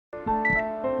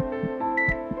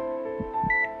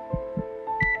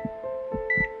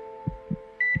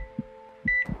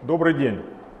Добрый день.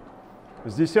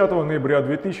 С 10 ноября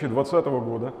 2020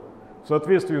 года в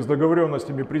соответствии с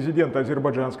договоренностями президента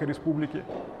Азербайджанской Республики,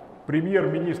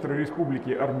 премьер-министра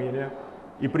Республики Армения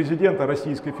и президента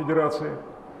Российской Федерации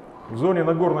в зоне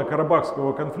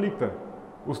Нагорно-Карабахского конфликта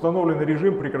установлен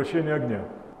режим прекращения огня.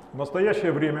 В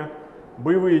настоящее время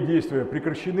боевые действия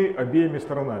прекращены обеими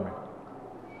сторонами.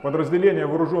 Подразделения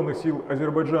вооруженных сил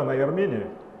Азербайджана и Армении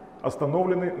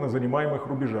остановлены на занимаемых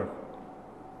рубежах.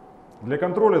 Для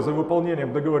контроля за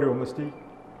выполнением договоренностей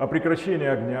о прекращении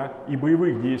огня и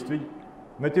боевых действий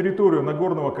на территорию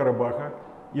Нагорного Карабаха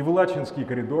и в Лачинский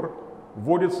коридор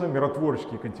вводится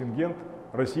миротворческий контингент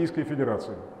Российской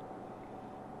Федерации.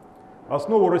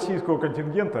 Основу российского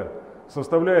контингента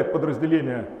составляет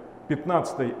подразделение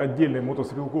 15-й отдельной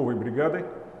мотострелковой бригады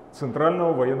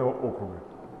Центрального военного округа.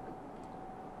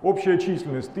 Общая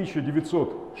численность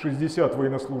 1960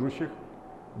 военнослужащих,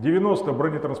 90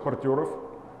 бронетранспортеров,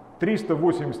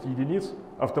 380 единиц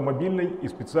автомобильной и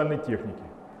специальной техники.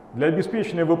 Для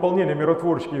обеспечения выполнения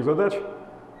миротворческих задач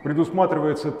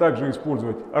предусматривается также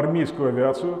использовать армейскую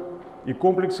авиацию и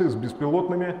комплексы с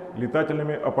беспилотными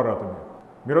летательными аппаратами.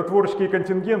 Миротворческий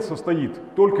контингент состоит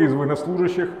только из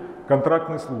военнослужащих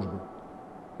контрактной службы,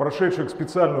 прошедших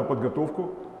специальную подготовку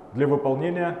для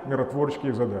выполнения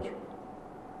миротворческих задач.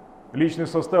 Личный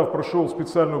состав прошел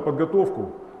специальную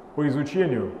подготовку по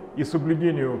изучению и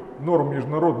соблюдению норм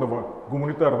международного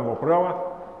гуманитарного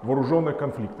права в вооруженных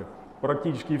конфликтах.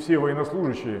 Практически все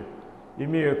военнослужащие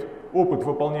имеют опыт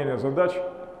выполнения задач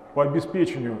по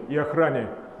обеспечению и охране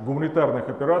гуманитарных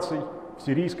операций в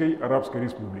Сирийской Арабской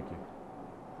Республике.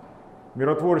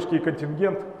 Миротворческий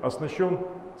контингент оснащен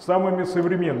самыми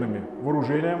современными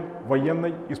вооружением,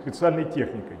 военной и специальной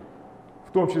техникой,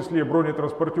 в том числе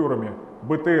бронетранспортерами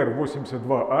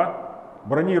БТР-82А,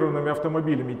 бронированными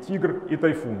автомобилями «Тигр» и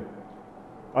 «Тайфун»,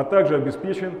 а также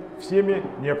обеспечен всеми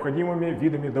необходимыми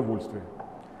видами довольствия.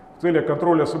 В целях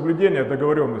контроля соблюдения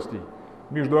договоренностей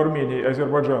между Арменией и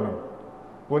Азербайджаном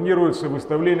планируется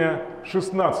выставление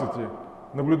 16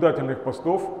 наблюдательных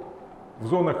постов в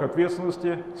зонах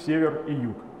ответственности север и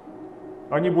юг.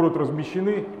 Они будут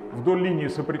размещены вдоль линии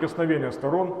соприкосновения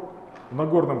сторон в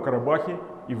Нагорном Карабахе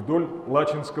и вдоль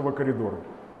Лачинского коридора.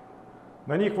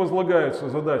 На них возлагаются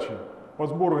задачи по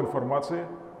сбору информации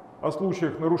о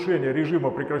случаях нарушения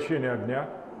режима прекращения огня,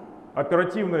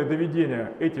 оперативное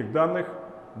доведение этих данных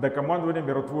до командования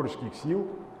миротворческих сил,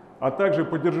 а также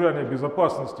поддержание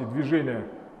безопасности движения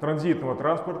транзитного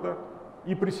транспорта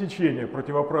и пресечение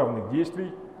противоправных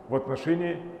действий в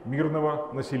отношении мирного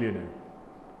населения.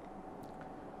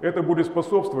 Это будет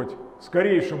способствовать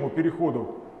скорейшему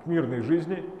переходу к мирной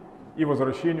жизни и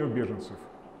возвращению беженцев.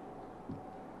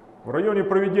 В районе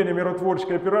проведения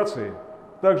миротворческой операции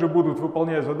также будут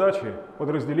выполнять задачи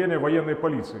подразделения военной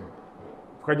полиции,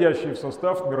 входящие в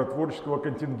состав миротворческого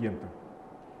контингента.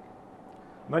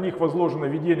 На них возложено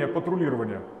ведение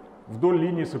патрулирования вдоль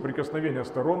линии соприкосновения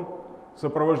сторон,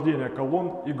 сопровождение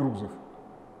колонн и грузов.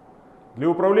 Для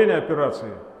управления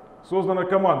операцией создано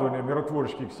командование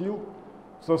миротворческих сил,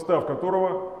 в состав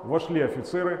которого вошли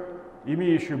офицеры,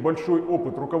 имеющие большой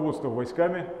опыт руководства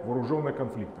войсками в вооруженных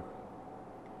конфликтах.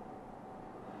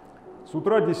 С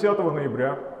утра 10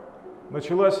 ноября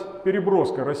началась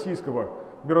переброска российского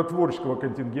миротворческого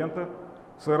контингента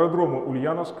с аэродрома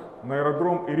Ульяновск на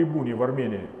аэродром Эребуни в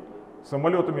Армении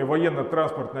самолетами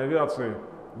военно-транспортной авиации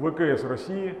ВКС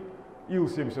России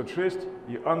Ил-76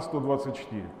 и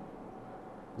Ан-124.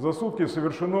 За сутки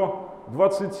совершено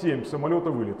 27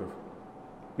 самолетовылетов.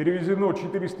 Перевезено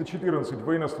 414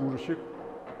 военнослужащих,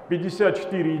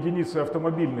 54 единицы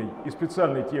автомобильной и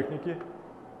специальной техники,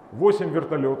 8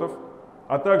 вертолетов,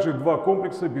 а также 2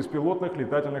 комплекса беспилотных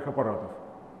летательных аппаратов.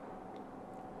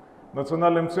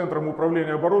 Национальным центром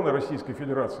управления обороны Российской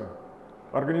Федерации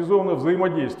организовано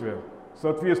взаимодействие с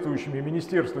соответствующими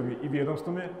министерствами и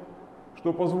ведомствами,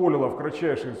 что позволило в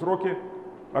кратчайшие сроки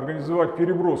организовать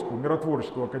переброску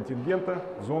миротворческого контингента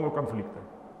в зону конфликта.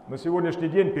 На сегодняшний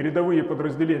день передовые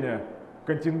подразделения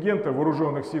контингента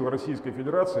Вооруженных сил Российской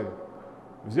Федерации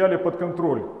взяли под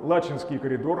контроль Лачинский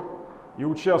коридор и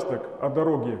участок от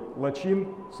дороги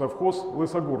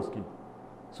Лачин-Совхоз-Лысогорский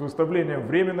с выставлением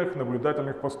временных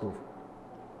наблюдательных постов.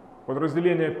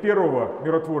 Подразделения 1-го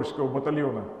миротворческого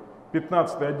батальона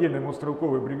 15-й отдельной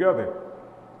мотострелковой бригады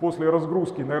после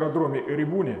разгрузки на аэродроме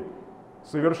Эребуни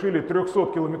совершили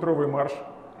 300-километровый марш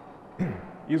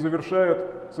и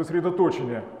завершают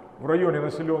сосредоточение в районе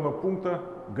населенного пункта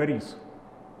Горис.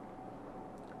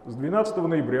 С 12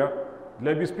 ноября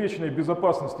для обеспечения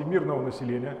безопасности мирного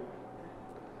населения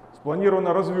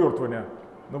спланировано развертывание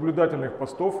наблюдательных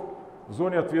постов в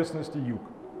зоне ответственности юг.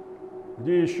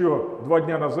 где еще 2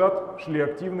 дня назад шли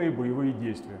активные боевые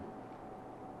действия.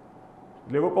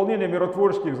 Для выполнения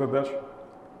миротворческих задач,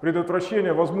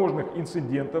 предотвращения возможных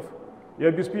инцидентов и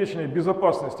обеспечения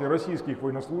безопасности российских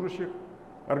военнослужащих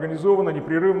организовано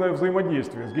непрерывное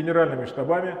взаимодействие с генеральными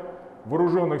штабами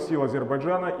Вооруженных сил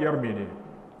Азербайджана и Армении.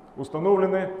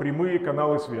 Установлены прямые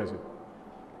каналы связи.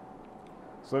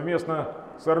 Совместно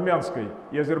с армянской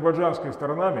и азербайджанской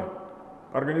сторонами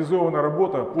организована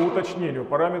работа по уточнению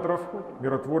параметров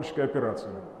миротворческой операции.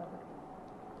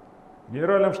 В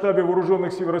Генеральном штабе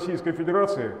Вооруженных сил Российской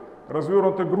Федерации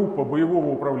развернута группа боевого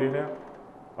управления,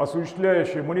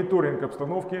 осуществляющая мониторинг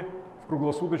обстановки в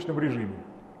круглосуточном режиме.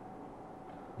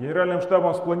 Генеральным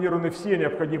штабом спланированы все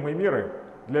необходимые меры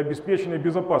для обеспечения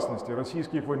безопасности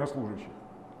российских военнослужащих.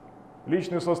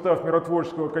 Личный состав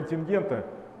миротворческого контингента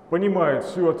понимает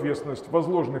всю ответственность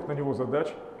возложенных на него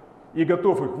задач и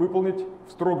готов их выполнить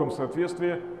в строгом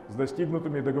соответствии с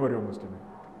достигнутыми договоренностями.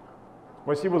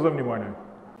 Спасибо за внимание.